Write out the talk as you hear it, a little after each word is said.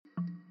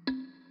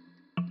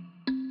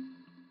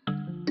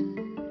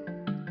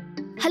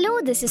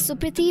Hello, this is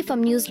Supriti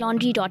from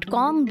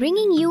newslaundry.com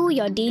bringing you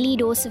your daily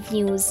dose of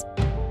news.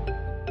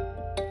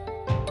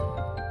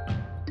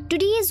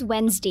 Today is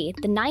Wednesday,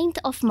 the 9th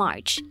of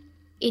March.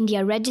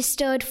 India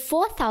registered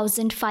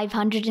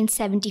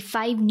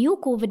 4,575 new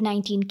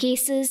COVID-19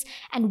 cases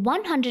and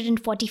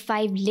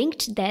 145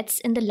 linked deaths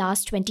in the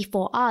last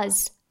 24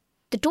 hours.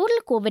 The total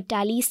COVID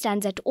tally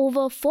stands at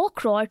over 4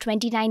 crore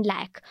 29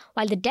 lakh,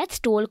 while the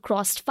death toll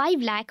crossed 5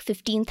 lakh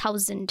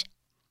 15,000.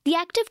 The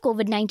active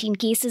COVID-19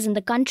 cases in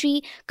the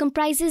country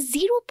comprises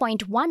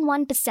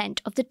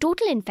 0.11% of the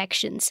total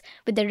infections,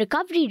 with the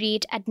recovery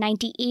rate at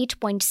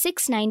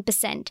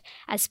 98.69%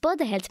 as per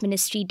the Health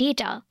Ministry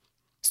data.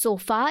 So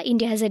far,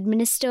 India has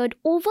administered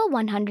over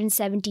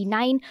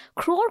 179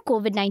 crore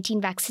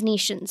COVID-19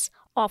 vaccinations,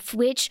 of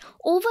which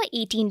over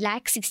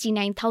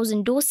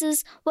 18,69,000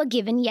 doses were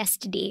given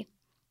yesterday.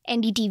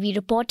 NDTV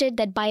reported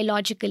that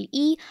Biological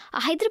E,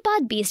 a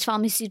Hyderabad-based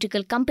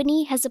pharmaceutical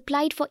company, has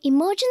applied for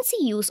emergency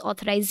use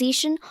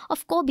authorization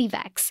of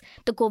Corbevax,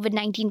 the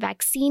COVID-19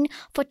 vaccine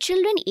for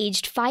children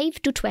aged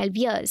 5 to 12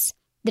 years.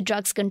 The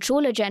Drugs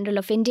Controller General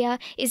of India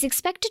is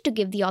expected to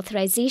give the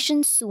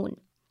authorization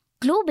soon.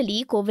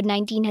 Globally,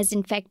 COVID-19 has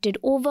infected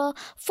over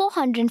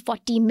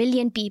 440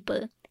 million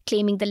people,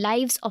 claiming the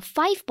lives of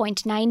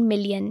 5.9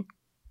 million.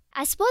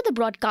 As per the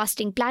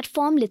broadcasting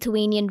platform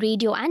Lithuanian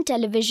Radio and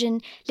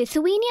Television,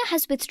 Lithuania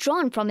has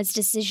withdrawn from its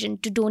decision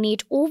to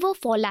donate over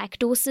 4 lakh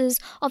doses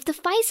of the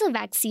Pfizer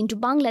vaccine to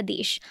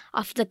Bangladesh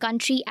after the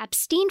country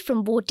abstained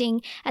from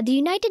voting at the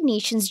United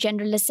Nations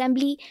General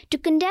Assembly to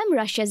condemn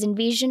Russia's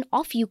invasion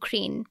of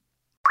Ukraine.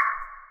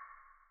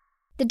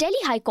 The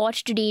Delhi High Court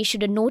today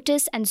issued a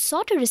notice and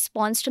sought a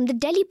response from the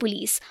Delhi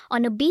police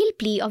on a bail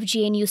plea of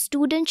JNU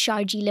student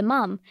Sharjeel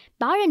Imam,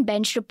 Bar and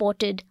Bench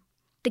reported.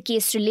 The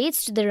case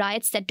relates to the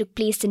riots that took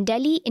place in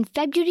Delhi in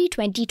February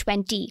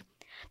 2020.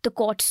 The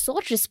court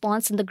sought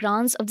response on the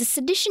grounds of the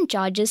sedition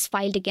charges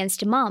filed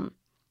against Imam.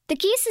 The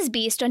case is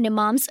based on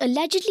Imam's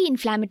allegedly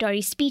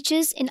inflammatory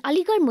speeches in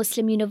Aligarh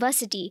Muslim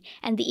University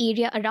and the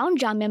area around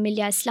Jamia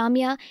Millia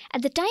Islamia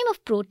at the time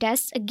of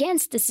protests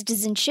against the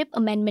Citizenship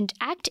Amendment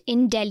Act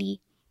in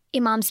Delhi.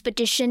 Imam's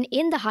petition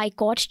in the High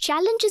Court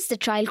challenges the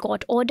trial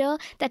court order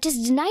that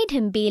has denied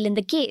him bail in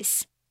the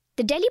case.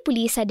 The Delhi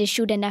police had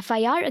issued an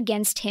FIR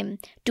against him,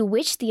 to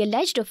which the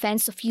alleged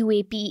offence of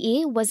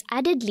UAPA was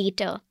added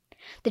later.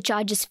 The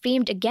charges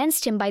framed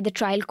against him by the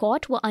trial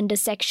court were under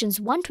sections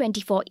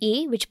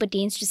 124A, which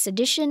pertains to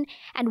sedition,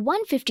 and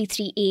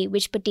 153A,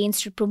 which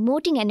pertains to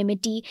promoting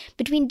enmity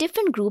between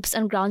different groups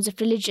on grounds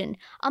of religion,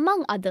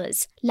 among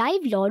others,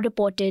 Live Law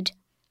reported.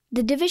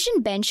 The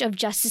division bench of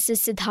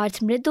Justices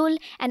Siddharth Mridul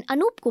and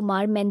Anup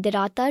Kumar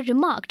Mendirata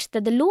remarked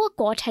that the lower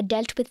court had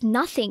dealt with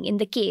nothing in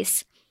the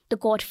case. The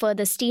court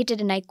further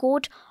stated, and I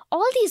quote,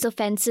 "All these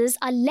offences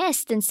are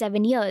less than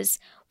 7 years.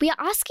 We are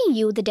asking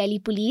you, the Delhi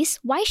police,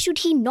 why should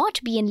he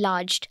not be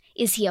enlarged?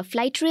 Is he a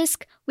flight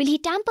risk? Will he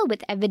tamper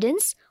with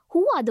evidence?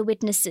 Who are the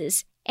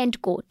witnesses?"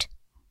 End quote.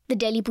 The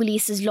Delhi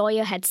police's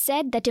lawyer had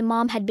said that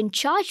Imam had been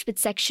charged with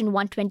Section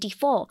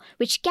 124,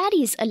 which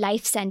carries a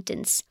life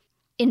sentence.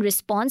 In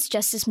response,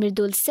 Justice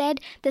Mridul said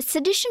that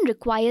sedition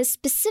requires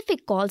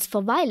specific calls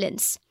for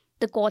violence.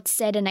 The court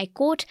said, and I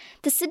quote,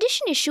 "The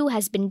sedition issue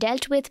has been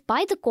dealt with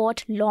by the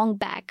court long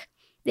back.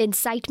 The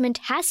incitement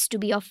has to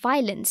be of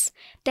violence.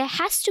 There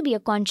has to be a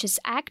conscious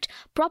act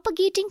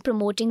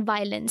promoting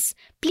violence.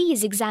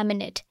 Please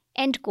examine it."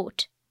 End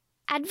quote.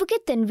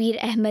 Advocate Tanveer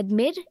Ahmed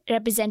Mir,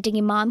 representing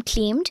Imam,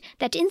 claimed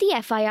that in the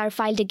FIR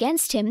filed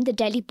against him, the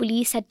Delhi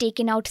police had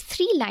taken out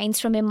 3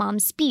 lines from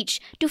Imam's speech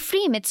to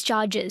frame its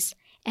charges.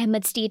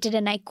 Ahmed stated,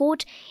 and I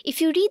quote,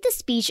 "If you read the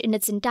speech in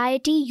its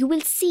entirety, you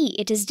will see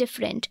it is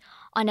different.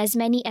 On as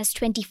many as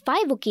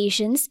 25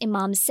 occasions,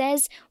 Imam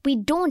says, we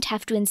don't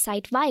have to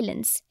incite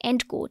violence."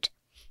 End quote.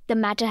 The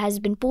matter has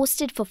been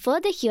posted for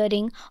further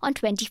hearing on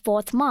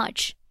 24th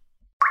March.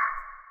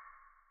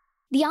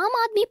 The Aam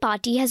Aadmi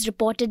Party has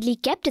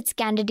reportedly kept its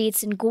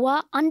candidates in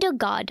Goa under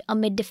guard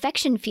amid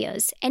defection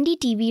fears,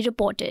 NDTV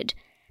reported.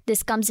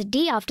 This comes a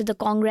day after the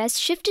Congress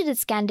shifted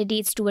its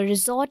candidates to a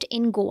resort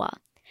in Goa.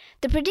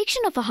 The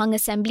prediction of a hung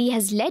assembly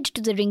has led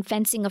to the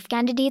ring-fencing of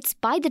candidates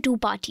by the two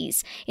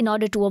parties in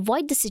order to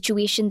avoid the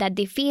situation that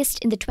they faced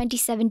in the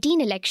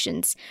 2017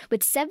 elections,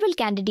 with several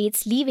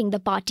candidates leaving the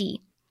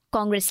party.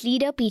 Congress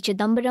leader P.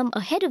 Chidambaram,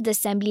 ahead of the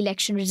assembly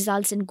election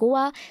results in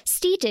Goa,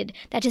 stated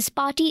that his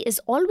party is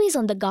always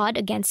on the guard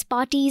against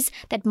parties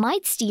that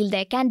might steal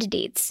their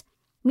candidates.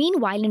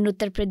 Meanwhile, in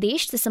Uttar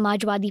Pradesh, the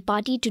Samajwadi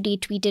Party today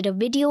tweeted a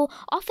video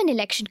of an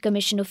election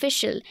commission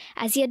official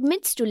as he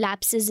admits to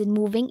lapses in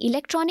moving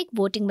electronic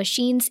voting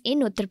machines in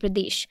Uttar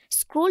Pradesh,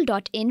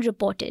 Scroll.in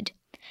reported.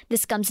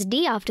 This comes a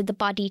day after the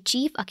party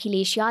chief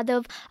Akhilesh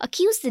Yadav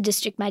accused the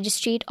district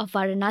magistrate of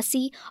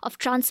Varanasi of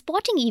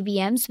transporting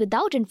EVMs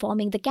without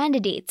informing the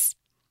candidates.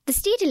 The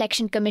State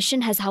Election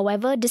Commission has,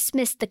 however,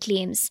 dismissed the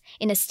claims.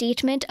 In a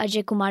statement,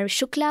 Ajay Kumar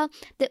Shukla,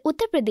 the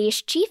Uttar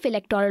Pradesh Chief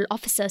Electoral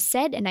Officer,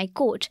 said, and I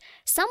quote,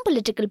 "Some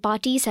political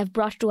parties have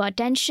brought to our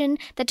attention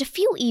that a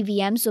few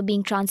EVMs were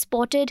being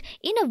transported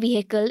in a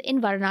vehicle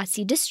in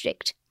Varanasi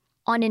district."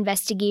 On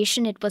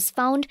investigation, it was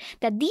found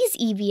that these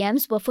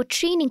EVMs were for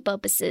training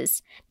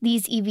purposes.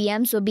 These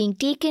EVMs were being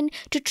taken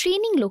to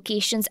training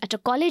locations at a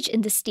college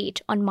in the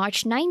state on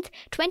March 9,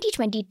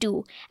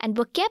 2022, and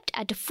were kept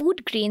at a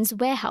food grains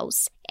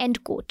warehouse.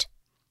 End quote.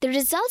 The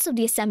results of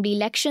the assembly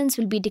elections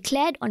will be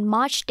declared on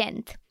March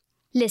 10th.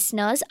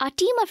 Listeners, our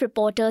team of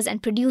reporters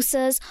and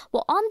producers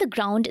were on the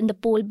ground in the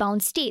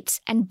poll-bound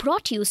states and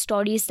brought you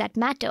stories that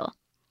matter.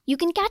 You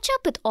can catch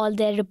up with all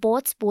their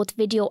reports, both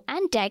video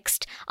and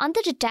text, under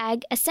the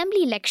tag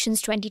Assembly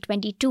Elections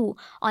 2022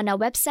 on our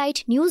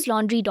website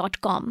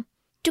newslaundry.com.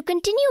 To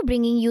continue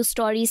bringing you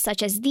stories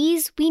such as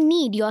these, we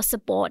need your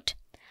support.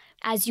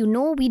 As you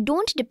know, we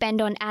don't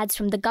depend on ads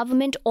from the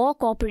government or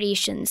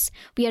corporations.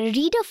 We are a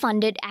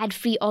reader-funded,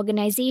 ad-free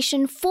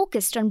organization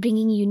focused on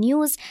bringing you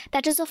news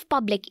that is of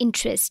public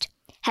interest.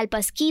 Help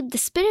us keep the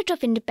spirit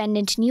of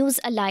independent news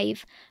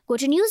alive. Go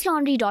to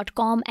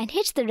newslaundry.com and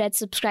hit the red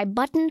subscribe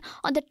button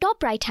on the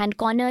top right-hand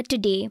corner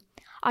today.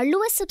 Our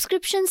lowest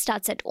subscription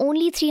starts at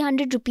only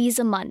 300 rupees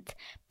a month.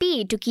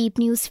 Pay to keep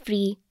news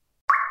free.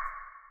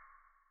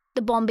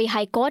 The Bombay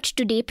High Court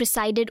today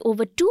presided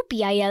over two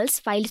PILs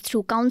filed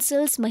through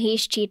counsels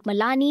Mahesh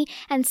Jethmalani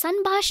and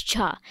Sanbhash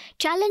Jha,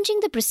 challenging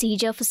the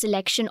procedure for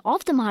selection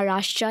of the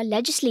Maharashtra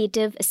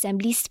Legislative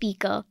Assembly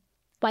Speaker.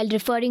 While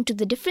referring to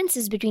the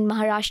differences between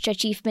Maharashtra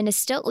Chief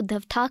Minister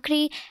Uddhav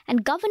Thackeray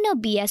and Governor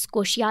B.S.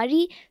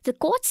 Koshyari, the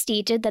court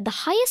stated that the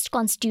highest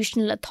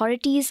constitutional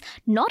authorities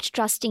not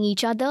trusting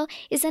each other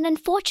is an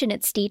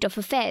unfortunate state of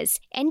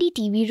affairs,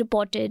 NDTV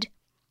reported.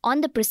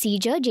 On the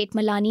procedure,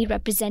 Jethmalani,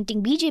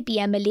 representing BJP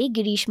MLA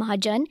Girish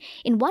Mahajan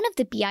in one of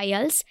the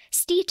PILs,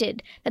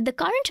 stated that the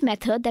current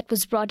method that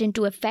was brought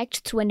into effect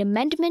through an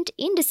amendment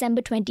in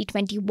December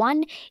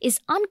 2021 is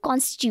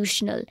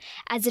unconstitutional,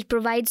 as it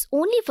provides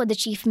only for the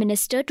Chief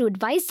Minister to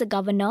advise the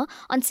Governor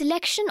on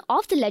selection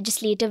of the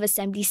Legislative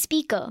Assembly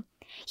Speaker.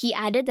 He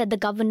added that the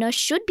Governor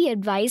should be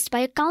advised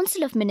by a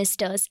Council of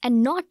Ministers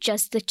and not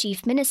just the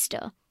Chief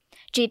Minister.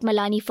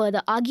 Jethmalani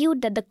further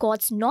argued that the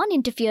court's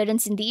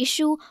non-interference in the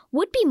issue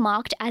would be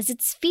marked as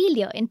its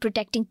failure in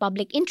protecting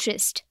public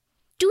interest.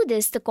 To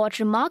this, the court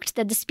remarked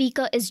that the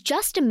Speaker is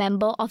just a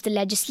member of the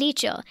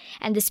legislature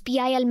and this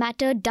PIL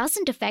matter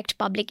doesn't affect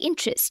public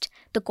interest.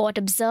 The court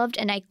observed,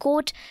 and I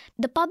quote,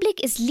 "The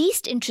public is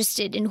least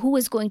interested in who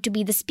is going to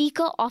be the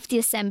Speaker of the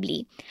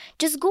Assembly.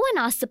 Just go and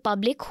ask the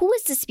public who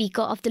is the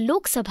Speaker of the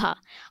Lok Sabha.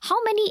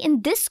 How many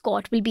in this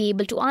court will be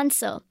able to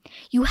answer?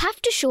 You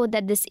have to show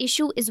that this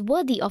issue is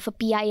worthy of a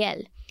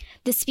PIL.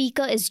 The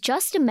Speaker is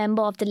just a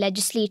member of the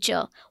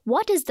legislature.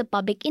 What is the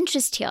public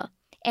interest here?"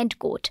 End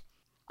quote.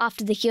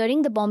 After the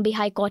hearing, the Bombay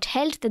High Court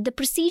held that the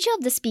procedure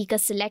of the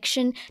Speaker's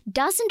selection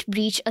doesn't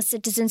breach a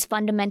citizen's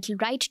fundamental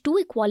right to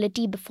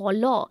equality before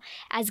law,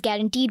 as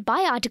guaranteed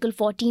by Article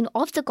 14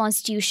 of the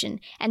Constitution,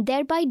 and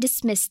thereby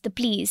dismissed the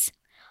pleas.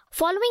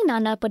 Following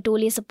Nana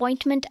Patole's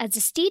appointment as the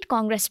State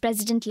Congress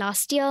President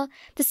last year,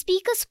 the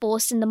Speaker's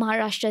post in the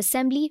Maharashtra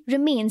Assembly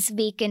remains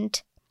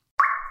vacant.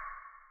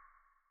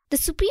 The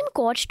Supreme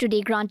Court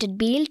today granted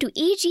bail to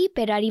A.G.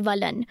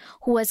 Perarivalan,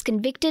 who was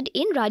convicted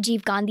in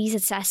Rajiv Gandhi's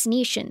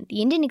assassination, the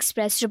Indian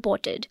Express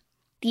reported.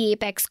 The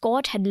apex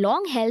court had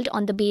long held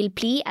on the bail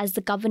plea as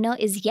the governor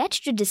is yet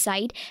to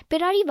decide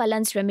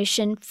Perarivalan's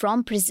remission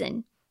from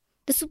prison.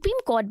 The Supreme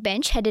Court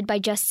bench, headed by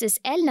Justice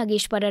L.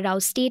 Nageshwara Rao,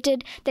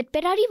 stated that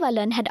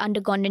Perarivalan had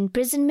undergone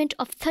imprisonment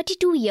of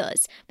 32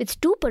 years, with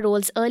 2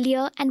 paroles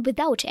earlier and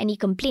without any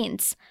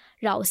complaints.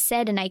 Rao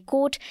said, and I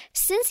quote,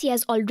 "Since he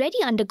has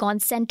already undergone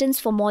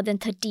sentence for more than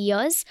 30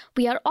 years,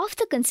 we are of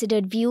the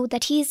considered view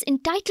that he is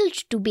entitled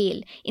to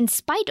bail in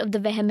spite of the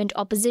vehement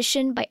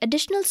opposition by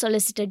Additional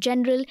Solicitor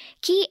General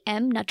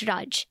K.M.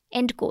 Nataraj."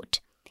 End quote.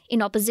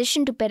 In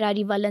opposition to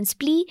Perarivalan's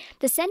plea,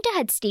 the centre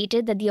had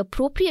stated that the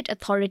appropriate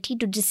authority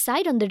to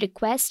decide on the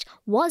request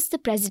was the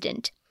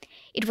President.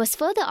 It was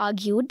further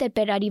argued that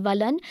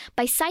Perarivalan,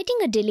 by citing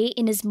a delay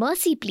in his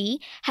mercy plea,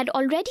 had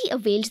already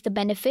availed the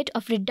benefit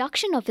of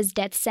reduction of his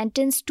death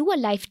sentence to a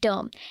life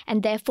term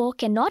and therefore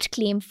cannot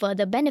claim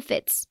further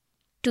benefits.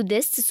 To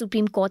this, the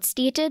Supreme Court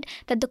stated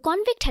that the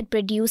convict had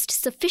produced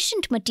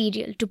sufficient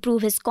material to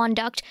prove his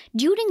conduct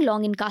during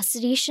long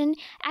incarceration,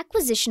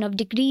 acquisition of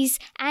degrees,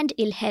 and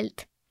ill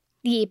health.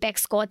 The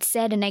apex court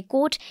said, and I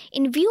quote,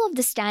 "In view of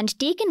the stand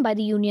taken by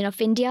the Union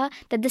of India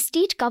that the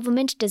state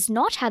government does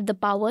not have the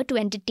power to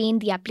entertain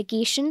the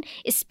application,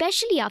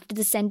 especially after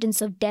the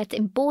sentence of death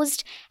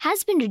imposed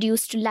has been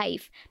reduced to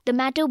life, the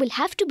matter will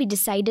have to be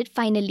decided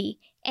finally."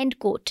 End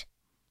quote.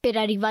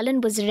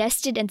 Perarivalan was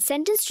arrested and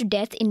sentenced to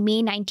death in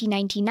May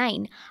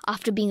 1999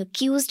 after being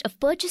accused of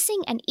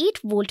purchasing an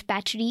 8-volt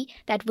battery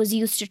that was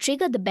used to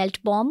trigger the belt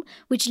bomb,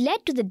 which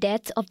led to the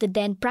death of the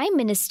then Prime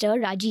Minister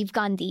Rajiv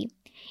Gandhi.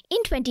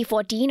 In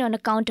 2014, on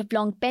account of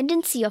long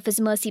pendency of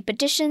his mercy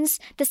petitions,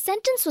 the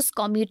sentence was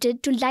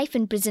commuted to life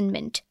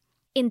imprisonment.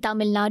 In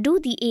Tamil Nadu,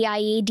 the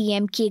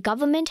AIADMK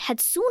government had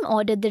soon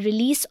ordered the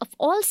release of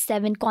all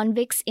 7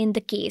 convicts in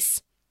the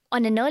case.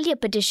 On an earlier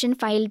petition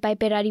filed by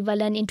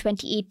Perarivalan in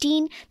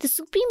 2018, the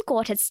Supreme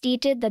Court had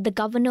stated that the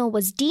governor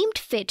was deemed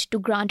fit to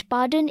grant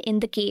pardon in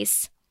the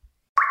case.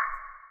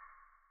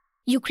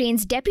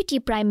 Ukraine's Deputy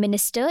Prime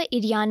Minister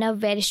Iryna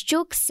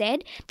Vereshchuk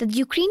said that the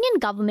Ukrainian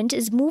government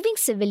is moving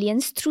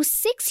civilians through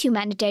 6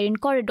 humanitarian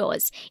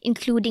corridors,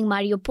 including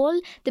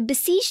Mariupol, the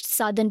besieged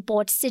southern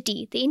port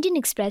city, the Indian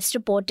Express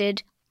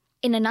reported.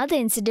 In another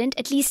incident,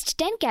 at least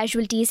 10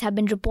 casualties have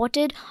been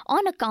reported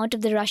on account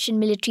of the Russian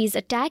military's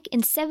attack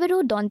in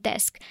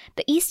Severodonetsk,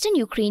 the eastern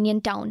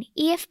Ukrainian town,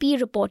 AFP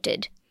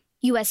reported.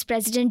 US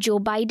President Joe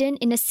Biden,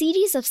 in a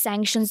series of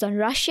sanctions on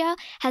Russia,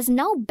 has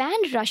now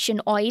banned Russian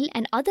oil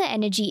and other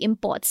energy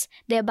imports,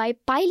 thereby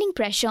piling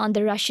pressure on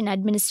the Russian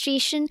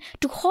administration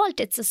to halt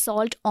its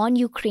assault on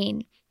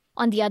Ukraine.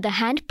 On the other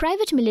hand,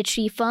 private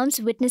military firms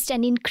witnessed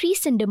an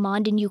increase in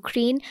demand in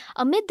Ukraine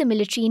amid the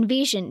military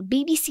invasion,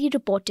 BBC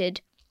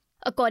reported.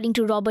 According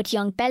to Robert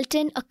Young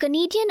Pelton, a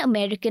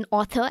Canadian-American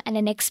author and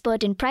an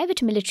expert in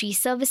private military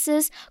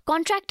services,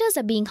 contractors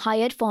are being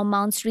hired for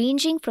amounts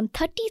ranging from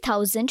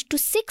 $30,000 to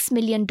 $6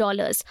 million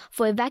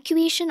for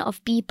evacuation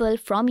of people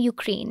from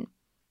Ukraine.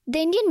 The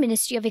Indian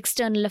Ministry of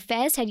External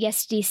Affairs had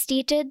yesterday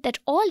stated that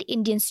all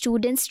Indian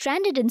students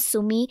stranded in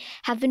Sumy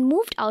have been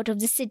moved out of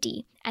the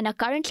city and are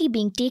currently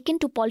being taken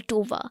to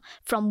Poltava,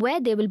 from where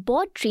they will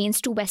board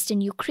trains to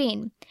western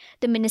Ukraine.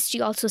 The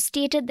ministry also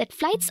stated that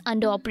flights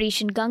under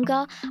Operation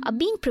Ganga are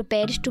being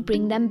prepared to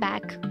bring them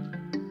back.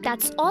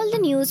 That's all the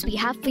news we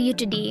have for you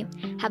today.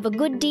 Have a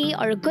good day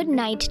or a good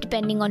night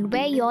depending on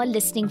where you're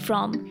listening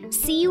from.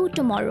 See you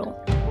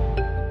tomorrow.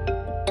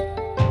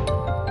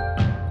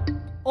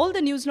 All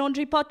the News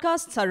Laundry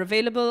podcasts are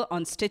available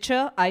on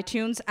Stitcher,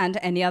 iTunes, and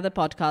any other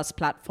podcast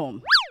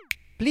platform.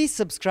 Please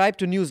subscribe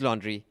to News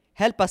Laundry.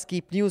 Help us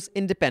keep news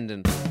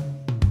independent.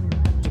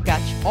 To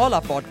catch all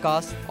our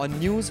podcasts on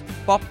news,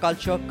 pop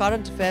culture,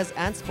 current affairs,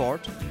 and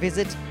sport,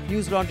 visit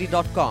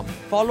newslaundry.com.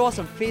 Follow us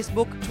on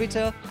Facebook,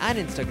 Twitter, and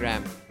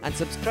Instagram, and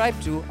subscribe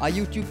to our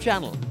YouTube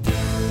channel.